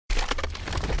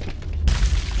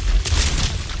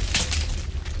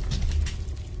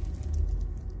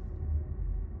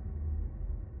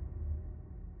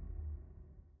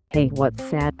Hey,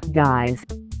 what's up guys?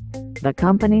 The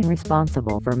company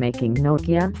responsible for making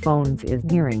Nokia phones is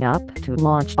gearing up to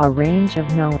launch a range of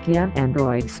Nokia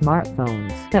Android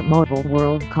smartphones at Mobile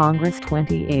World Congress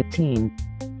 2018.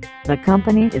 The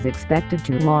company is expected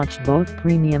to launch both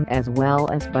premium as well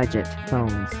as budget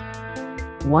phones.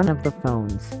 One of the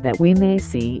phones that we may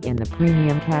see in the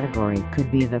premium category could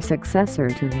be the successor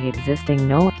to the existing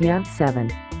Nokia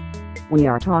 7. We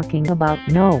are talking about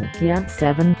Nokia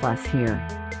 7 Plus here.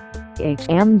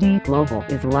 HMD Global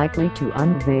is likely to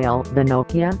unveil the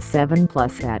Nokia 7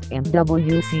 Plus at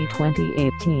MWC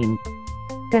 2018.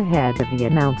 Ahead of the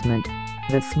announcement,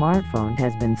 the smartphone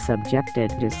has been subjected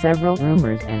to several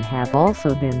rumors and have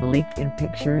also been leaked in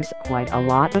pictures quite a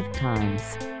lot of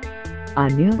times. A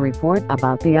new report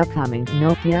about the upcoming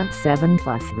Nokia 7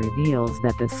 Plus reveals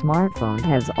that the smartphone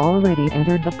has already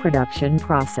entered the production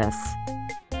process.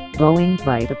 Going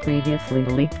by the previously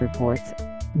leaked reports,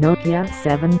 Nokia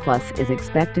 7 Plus is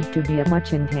expected to be a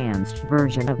much enhanced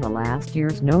version of the last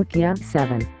year's Nokia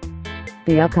 7.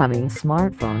 The upcoming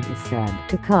smartphone is said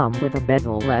to come with a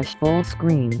bezel-less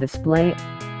full-screen display.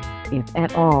 If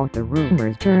at all the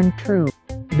rumors turn true,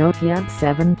 Nokia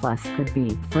 7 Plus could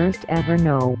be first ever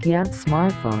Nokia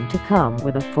smartphone to come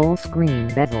with a full-screen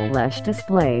bezel-less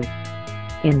display.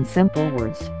 In simple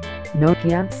words,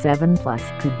 Nokia 7 Plus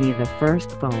could be the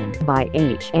first phone by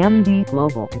HMD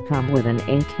Global to come with an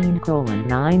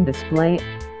 18:9 display.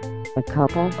 A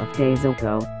couple of days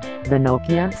ago, the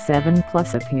Nokia 7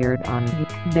 Plus appeared on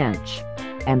Geekbench,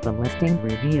 and the listing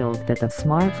revealed that the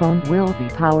smartphone will be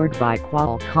powered by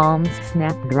Qualcomm's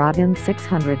Snapdragon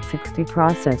 660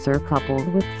 processor coupled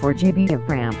with 4GB of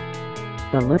RAM.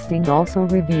 The listing also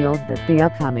revealed that the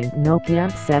upcoming Nokia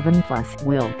 7 Plus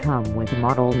will come with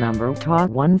model number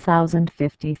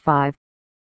TA1055.